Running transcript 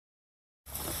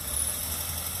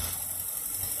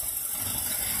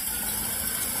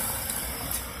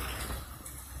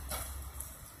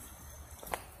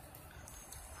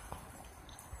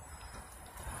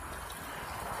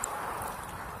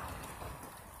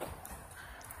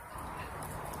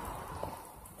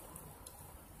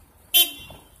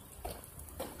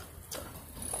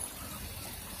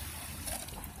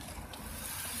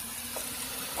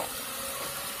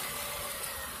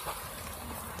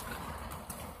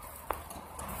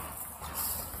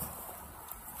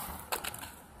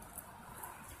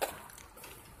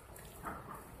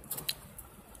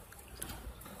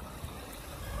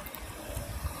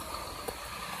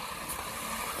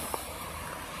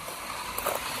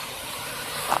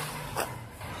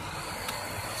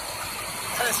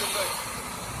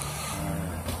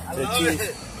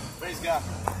Chief. Praise God.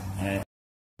 All right.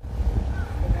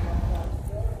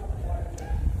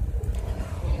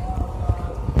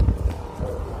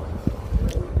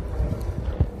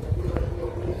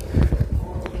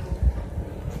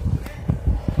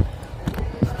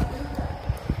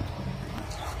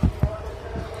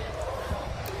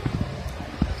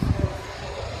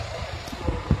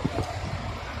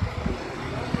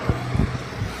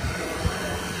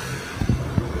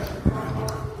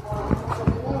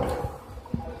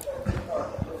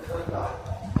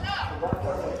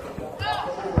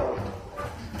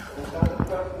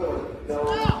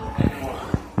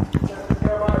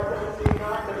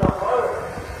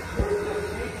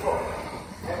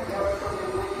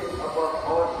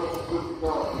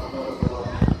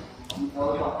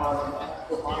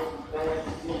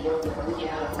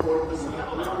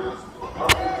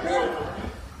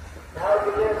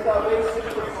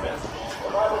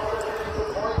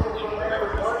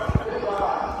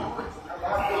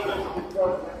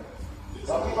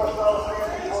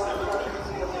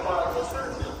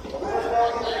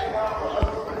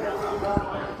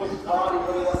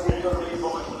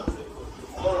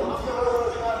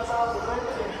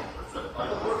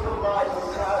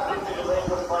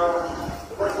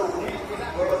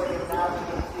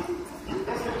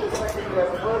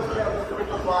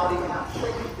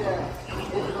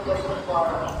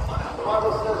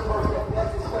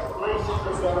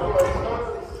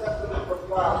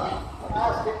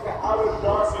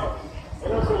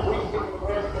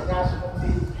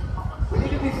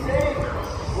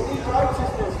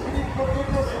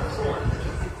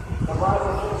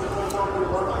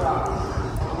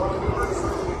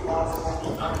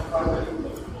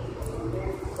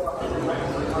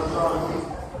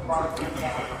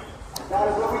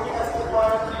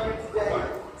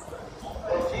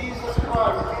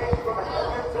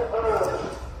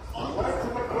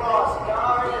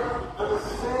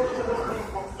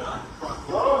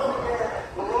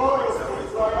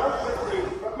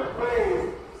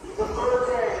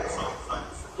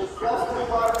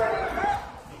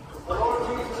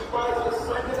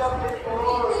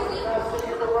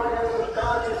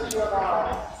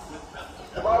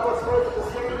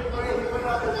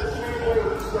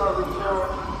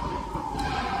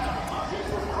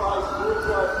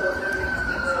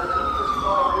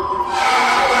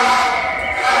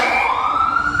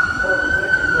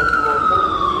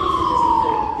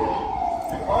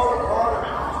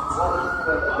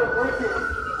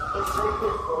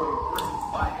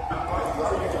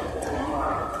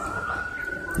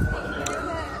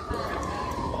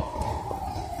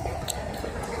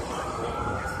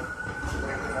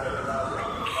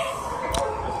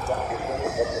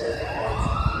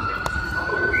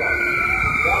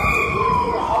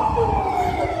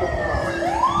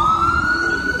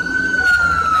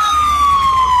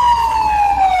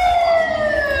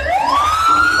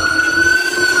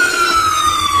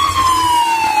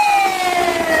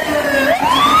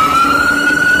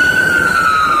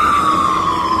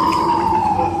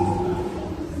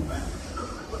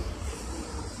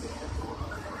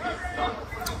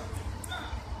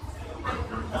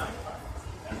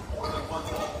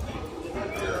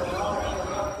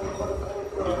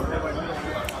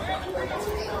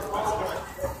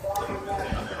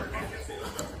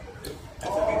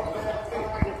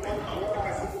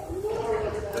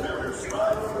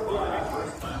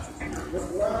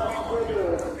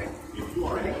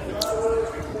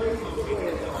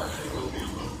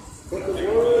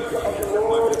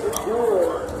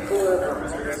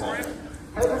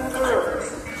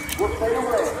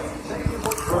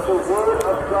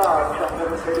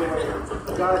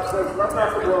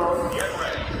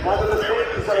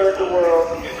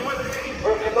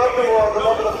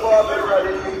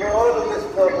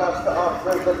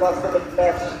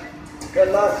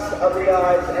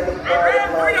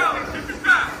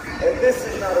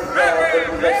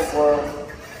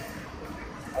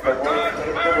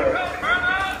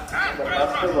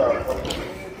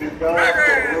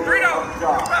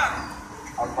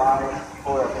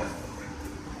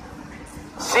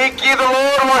 Seek ye the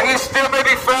Lord while he still may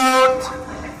be found.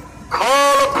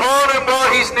 Call upon him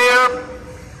while he's near.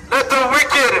 Let the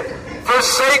wicked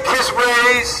forsake his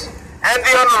ways, and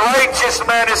the unrighteous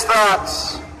man his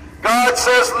thoughts. God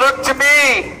says, look to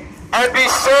me and be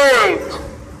saved,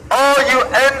 all you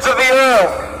ends of the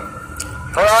earth.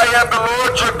 For I am the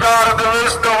Lord your God, and there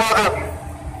is no other.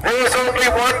 There is only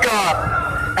one God,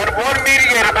 and one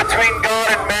mediator between God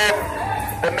and men,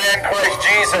 the man Christ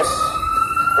Jesus,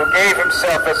 who gave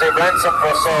himself as a ransom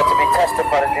for us all to be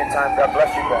testified in due time. God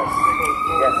bless you guys.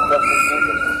 Yes, bless you,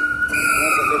 Jesus.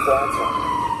 Jesus is the answer.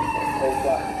 Praise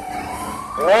God.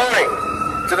 Glory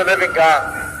to the living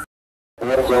God.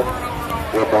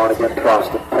 We're born again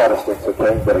Protestants,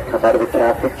 okay? You gotta come out of the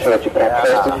Catholic Church. You can't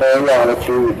trust in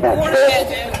Mariology.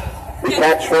 You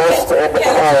can't trust in the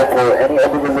Pope or any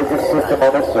other religious system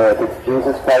on this earth. It's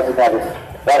Jesus Christ of Nazareth.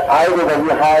 That idol that you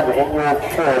have in your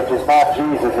church is not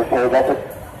Jesus, okay? That's a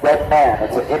dead man.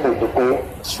 It's an image, okay?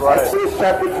 That's right. Exodus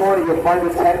chapter 20, you'll find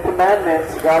the 10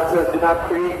 Commandments. God says, do not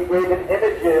create graven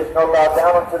images, nor bow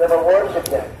down unto them or worship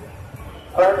them.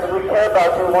 Friends, if we care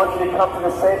about you, we want you to come to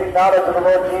the saving knowledge of the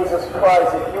Lord Jesus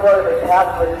Christ. If you are in the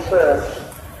Catholic Church,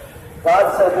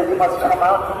 God says that you must come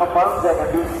out from among them and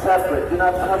be separate. Do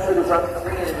not touch it as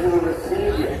unclean, and He will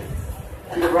receive you.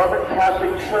 See, the Roman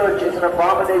Catholic Church is an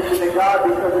abomination to God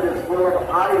because it is full of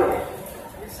idols.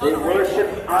 They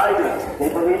worship idols. They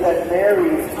believe that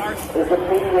Mary is the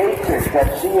mediator,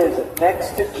 that she is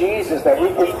next to Jesus, that we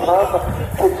can come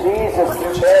to Jesus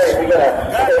through Mary. We gotta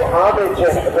pay homage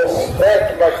and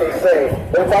respect, like they say.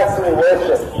 They actually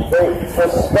worship. They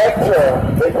respect her.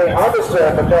 They pay homage to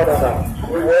her, but no.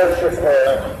 We worship her.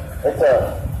 It's a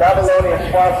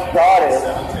Babylonian false goddess.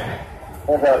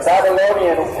 And the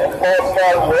Babylonian false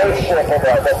god worship, and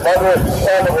the mother and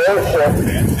son worship.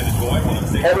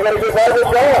 And we're going to give all to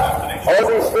God. All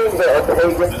these things are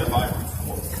pagan.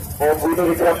 And we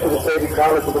need to come to the saving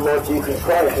knowledge of the Lord Jesus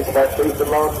Christ. It's about faith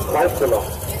alone, Christ alone.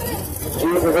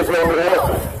 Jesus is the only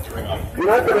one. You're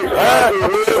not going to clog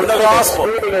the gospel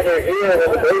screaming in your ear when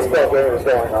the baseball game is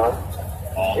going on.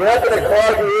 You're not going to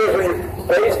clog your ears when your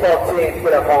baseball team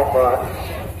get a home run.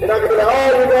 You're not going to be like,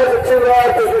 oh, you guys are too loud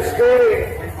because you're screaming.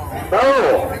 No.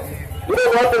 You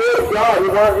don't want the word of God. You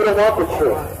don't want the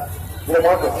truth. You don't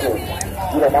want the truth.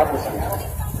 You don't want the truth.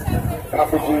 Come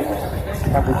to Jesus.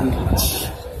 Come to Jesus.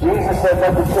 Jesus said,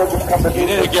 let the children come to Jesus. You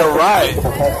need to get right.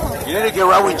 You need to get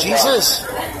right with Jesus.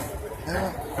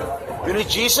 You need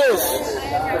Jesus.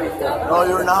 No,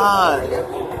 you're not.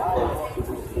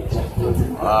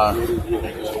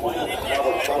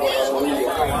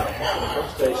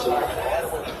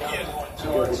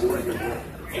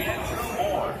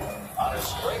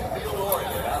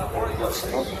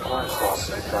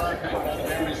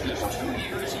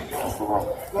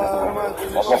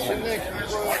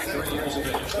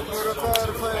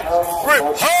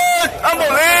 Repent and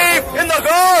believe in the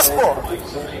gospel.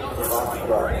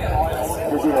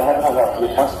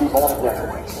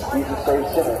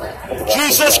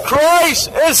 Jesus Christ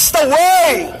is the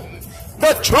way,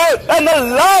 the truth, and the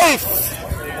life.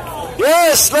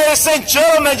 Yes, ladies and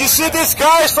gentlemen, you see these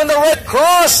guys from the Red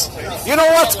Cross? You know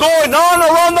what's going on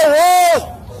around the world?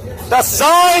 The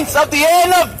signs of the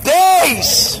end of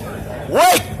days.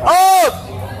 Wake up!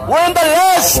 We're in the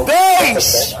last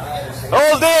days.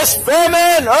 All this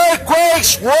famine,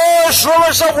 earthquakes, wars,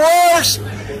 rumors of wars.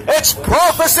 It's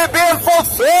prophecy being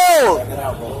fulfilled.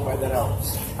 Write that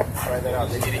out.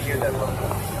 They need to hear that, bro.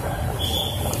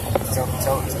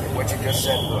 Tell what you just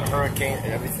said, the hurricane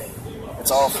and everything.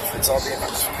 It's all being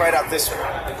right out this way.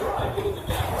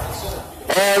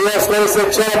 Yes, ladies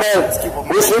and gentlemen,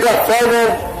 we see the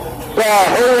famine, the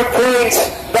hurricanes,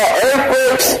 the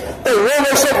earthquakes, the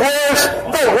rumors of wars,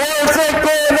 the wars that are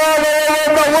going on all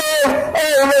around the world.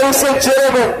 Oh, ladies and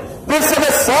gentlemen, these are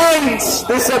the signs.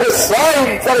 These are the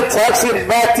signs that it talks in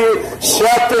Matthew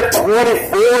chapter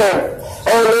 24.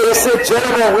 Oh, ladies and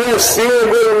gentlemen, we're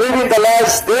living the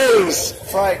last days.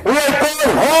 Right. We are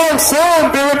going home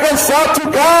soon. Be reconciled to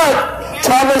God.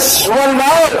 Time is running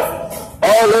out.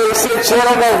 Oh, ladies and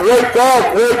gentlemen, wake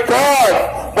up, wake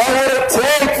up. What would it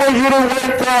take for you to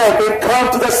wake up and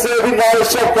come to the saving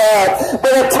knowledge of God? By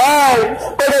the time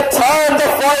the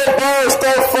fire burns,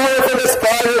 the fire from the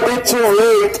sky will be too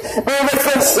late. Be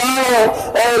reconciled.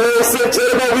 Oh, ladies and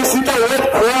gentlemen, we see the Red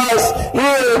Cross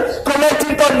here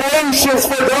connecting the nations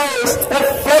for those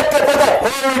affected by the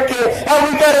hurricane. And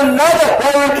we got another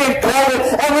hurricane coming.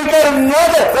 And we got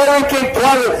another hurricane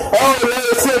coming. Oh,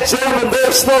 ladies and gentlemen,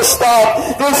 there's no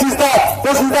stop. This is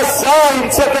the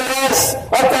signs of the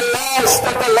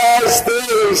last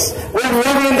days. We're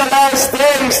living in the last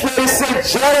days, ladies and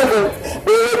gentlemen.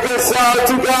 Be reconciled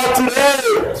to God today.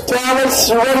 Time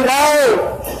is running out.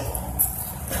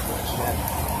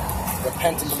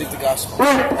 Repent and believe the gospel.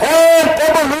 Repent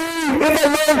and believe in the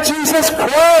Lord Jesus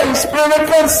Christ. Be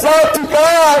reconciled to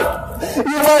God.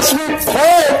 You must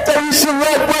repent that you should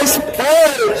likewise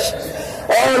perish.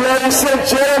 Oh, ladies and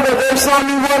gentlemen, there's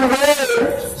only one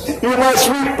way. You must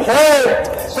repent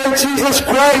that Jesus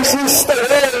Christ is the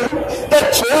way, the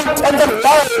truth, and the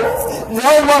life.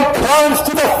 No one comes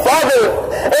to the Father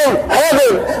in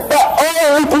heaven, but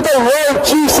only to the Lord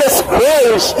Jesus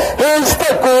Christ. He is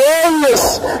the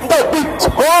glorious, the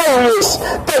victorious,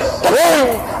 the King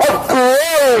of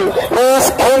glory. He is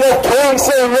King of Kings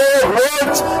and Lord of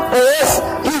Lords. For us,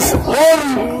 He's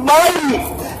holy, mighty,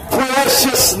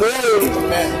 precious name.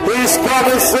 He's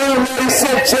coming soon, ladies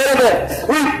and gentlemen.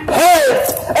 Repent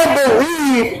and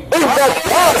believe in the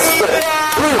gospel.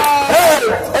 Repent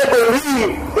and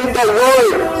believe in the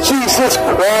Lord Jesus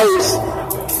Christ.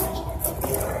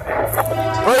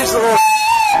 Praise the Lord.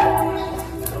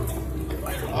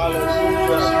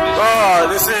 Oh,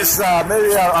 this is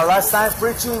maybe our last time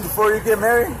preaching before you get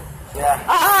married.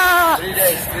 Yeah. 3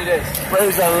 days.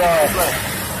 Praise the Lord.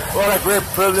 What a great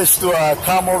privilege to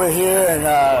come over here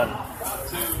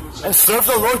and serve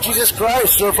the Lord Jesus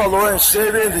Christ, serve our Lord and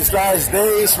Savior in these last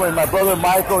days when my brother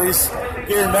Michael is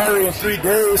getting married in 3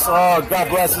 days. Oh, God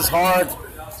bless his heart.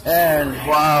 And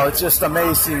wow, it's just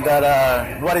amazing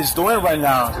that what he's doing right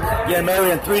now, getting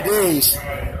married in 3 days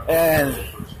and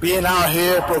being out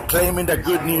here proclaiming the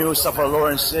good news of our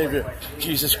Lord and Savior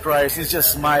Jesus Christ. It's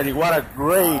just mighty. What a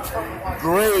great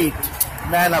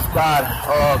man of God.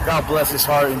 Oh, God bless his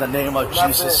heart in the name of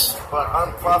Jesus. But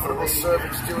unprofitable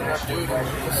servants doing their duty.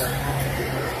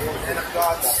 And of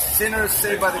God, sinners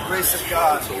saved by the grace of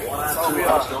God. That's all we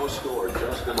are.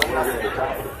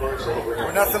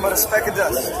 We're nothing but a speck of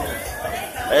dust.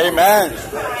 Amen.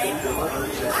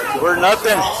 We're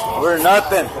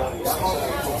nothing.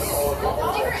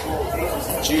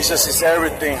 Jesus is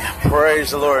everything.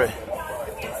 Praise the Lord.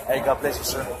 Hey, God bless you,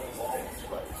 sir.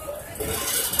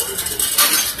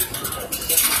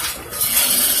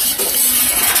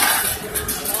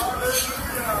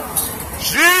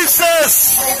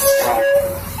 Jesus!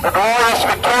 The glorious,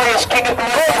 victorious King of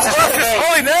Glory. Bless His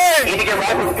holy name. You need to get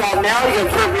right with God now. You got to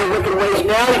turn your wicked ways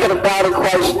now. You got to bow to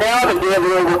Christ now. The day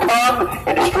will overcome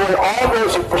and destroy all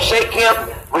those who forsake Him.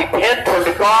 Repent, turn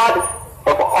to God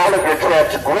of all of your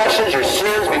transgressions, your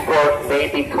sins, before they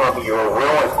become your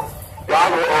ruin.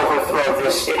 God will overthrow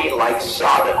this city like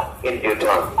Sodom in due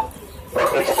time. For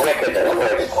its wickedness,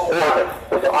 for its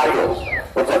whoredom, with idols,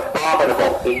 with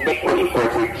abominable iniquity, for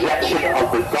its rejection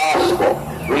of the gospel.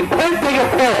 Repent or you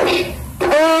perish.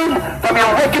 Turn from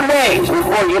your wicked ways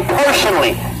before you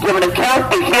personally give an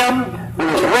account to Him who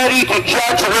is ready to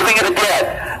judge the living and the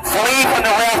dead. Flee from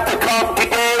the wrath to come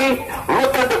today.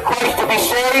 Look unto Christ to be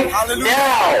saved. Hallelujah.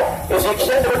 Now is the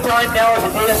acceptable time. Now is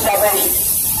the day of salvation.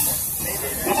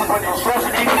 This is when the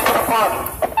chosen angel is going to come upon you.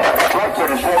 That's right, sir.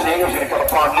 The chosen angel is going to come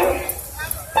upon you.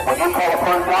 When you call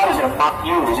upon God, He's going to mock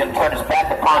you. He's going to turn His back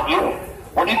upon you.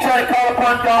 When you try to call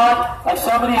upon God, like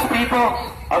some of these people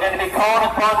are going to be calling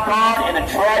upon God in the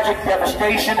tragic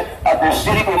devastation of their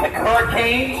city with the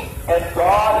hurricanes, and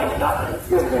God is not going to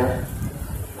give them.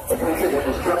 It means that the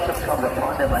destruction comes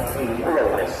upon them like a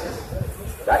whirlwind.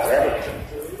 That's heavy.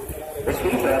 This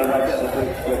people are like this.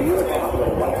 If you were talking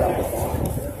about wipe out the phone,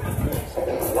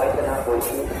 wiping out those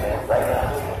people right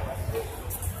now.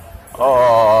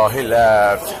 Oh, he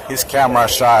left. His camera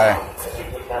shy.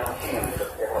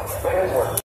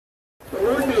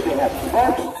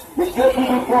 There's good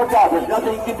people before God. There's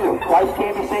nothing you can do. Christ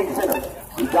came to save sinners.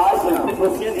 He died for the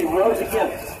people's sins. He rose again.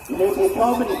 He made the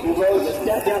atonement. He rose and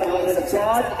sat down and went into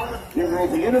God. He rules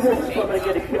the universe. He's coming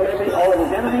again to kill all of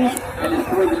His enemies and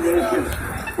destroy the nations.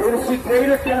 We're going to see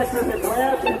greater cataclysmic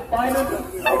wrath and violence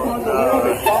upon the world,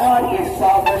 and God is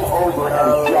sovereign over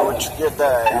and Would you get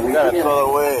that? You gotta throw it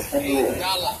away.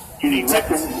 He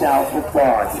reconciles with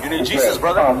God. You need Jesus,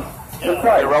 brother. Get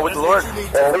right with the Lord.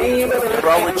 Get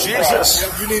right with Jesus.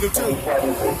 You need him too.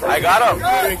 I got him.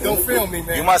 Don't film me,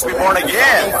 man. You must be born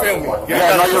again. Don't film me. You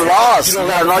gotta know you're lost. You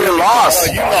gotta know you're lost.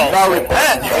 You gotta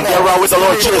repent and get right with the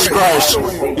Lord Jesus Christ.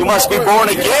 You must be born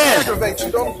again.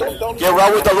 Get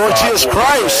right with the Lord Jesus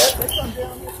Christ.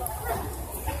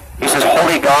 He says,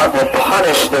 Holy God will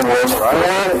punish the world for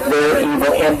their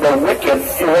evil and the wicked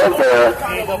for their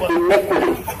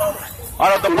iniquity.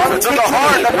 Out of the abundance of the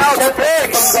heart, the mouth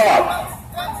speaks.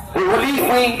 The relief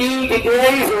we need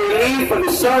today is a relief from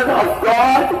the Son of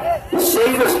God to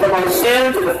save us from our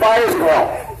sins and the fires of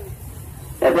hell.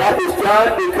 And that is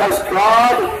done because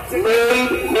God made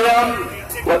Him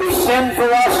to be sin for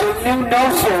us who knew no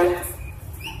sin,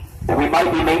 that we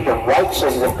might be made the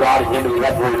righteousness of God, and Him we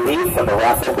have relief from the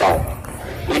wrath of God.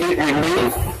 We need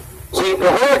relief. See,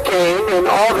 the hurricane and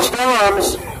all the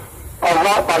storms are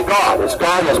wrought by God. As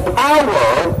God has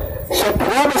power,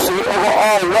 supremacy over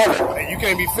all weather. You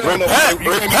can't be filming. Repent.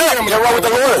 Get right with the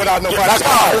Lord. Get back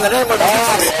off in the name of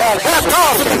Jesus. Back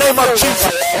off in the name of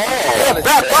Jesus. Get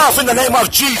back off in the name of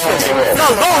Jesus. The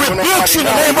Lord rebukes you in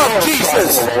the name of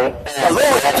Jesus. The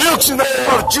Lord rebukes you in the name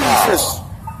of Jesus.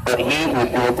 But he who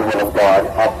doeth the will of God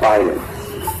abideth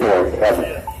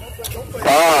forever.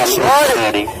 That's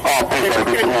right. You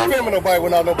remember nobody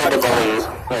without nobody.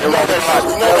 They're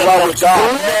wrong with God.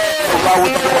 They're wrong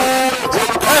with the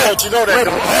Lord. You know that.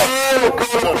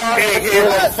 Here,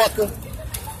 motherfucker.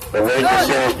 The wages of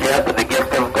sin is death, but the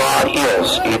gift of God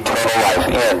is eternal life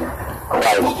in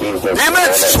Christ Jesus.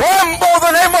 Demons tremble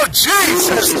the name of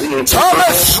Jesus.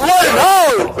 Thomas, run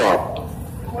out.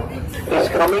 He's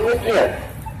coming again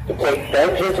to take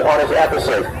vengeance on his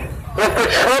adversaries. If the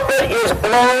trumpet is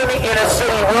blown in a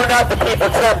city, we're not the people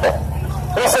tremble.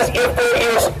 He says if there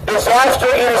is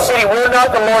disaster in a city, we're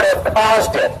not the Lord have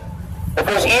caused it. If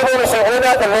there's evil in a city, we're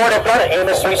not the Lord have done it.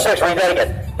 Amos 3:6, read that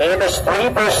again. Amos 3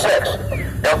 verse 6.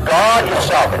 Now God is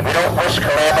sovereign. We don't wish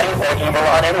calamity or evil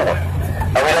on anyone.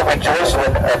 And we don't rejoice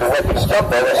when the wicked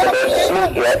stumble, as they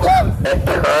see it, and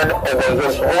turn away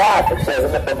his wrath. It says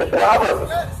in the book of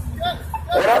Proverbs.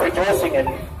 We're not rejoicing in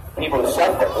people who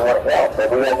suffer who want to help, but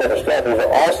we have to understand these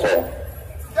are also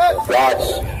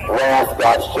God's wrath,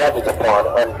 God's judgment upon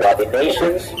ungodly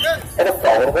nations and a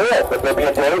fallen world. But there'll be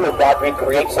a day when God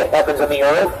recreates the heavens and the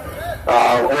earth,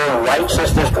 where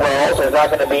righteousness dwells. There's not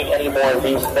going to be any more of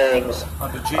these things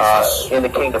in the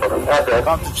kingdom of heaven.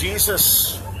 Come to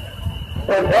Jesus.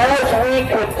 And as we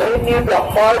continue to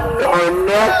harden our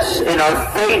necks and our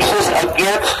faces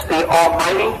against the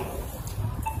Almighty,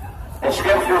 the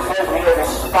Scripture says we are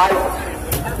despite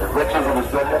the riches of His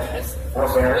goodness,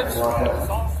 forbearance, the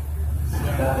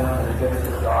goodness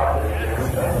of God.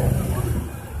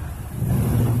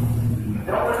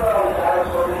 Don't know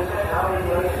how many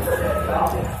nations are that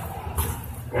falcon.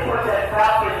 They put that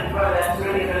falcon in front of that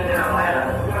city in Atlanta.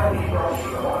 We don't need to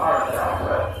heart out.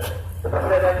 If I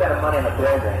spend that kind of money on a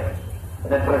building, and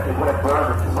then put a burn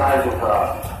the size of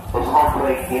this home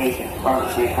plate gate in front of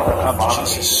the gate,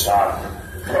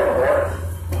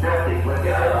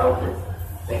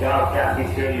 they got out Catholic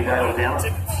City, you got down.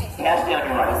 Cast down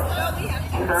your eyes.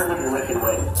 Turn to your wicked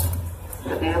ways.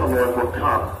 The day of the Lord will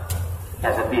come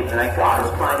as a thief. And that God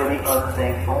is trying to be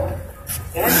unthankful.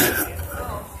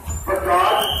 But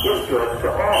God is good to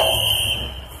all.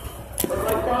 But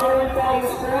my Father and God is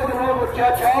good, the Lord will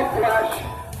judge all flesh.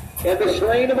 And the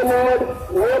slain of the Lord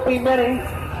will be many.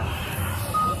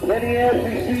 Then he has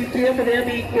received him, and him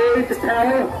he gave the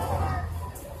power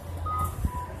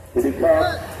to become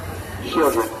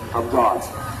children of God.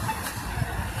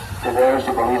 To those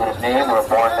who believe in his name were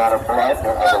born not of blood,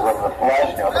 nor of the will of the flesh,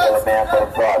 nor of the will of man, but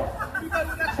of God.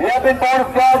 You have been born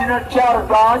of God, you're not a child of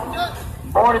God,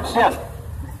 born in sin.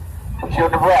 The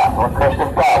children of wrath, or cursed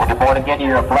of God. When you're born again,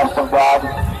 you're a blessed of God,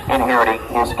 inheriting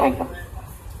his kingdom.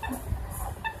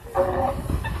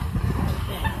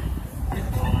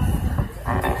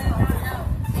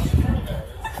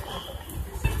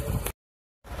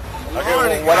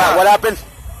 Okay, what happened?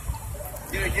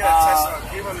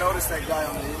 People notice that guy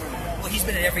on the internet. Well, he's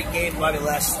been in every game, probably the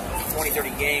last 20, 30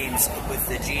 games with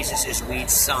the Jesus is weed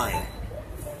sign.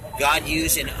 God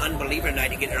used an unbeliever tonight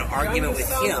to get in an argument with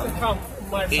him.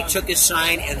 He took his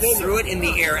sign and threw it in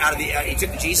the air out of the. He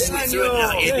took the Jesus weed, threw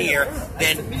it in the air,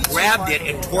 then grabbed it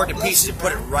and tore it to pieces and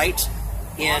put it right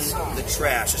in the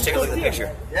trash. Let's take a look at the picture.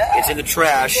 It's in the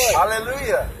trash.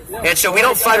 Hallelujah. And so we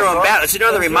don't fight our own battles. It's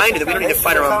another reminder that we don't need to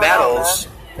fight our own battles.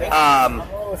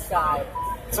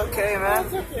 It's okay, man.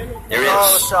 There We were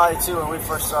all is shy too when we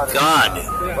first started. God.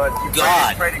 But you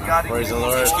God. pray to God. Praise the He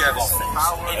Lord. Takes care of all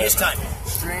things. In his time.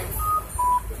 strength.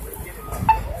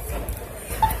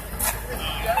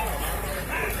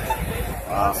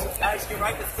 Guys, you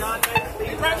right with God, man?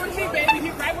 He's right with me, baby.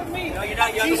 He's right with me. No, you're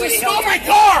not. You're Jesus stole my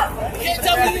car. You can't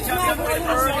tell me he's not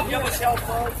You have a cell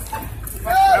phone.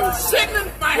 I was sitting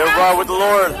in my You're house. right with the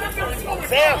Lord.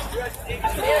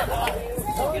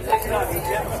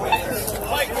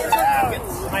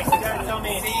 Mike, you gotta tell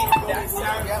me.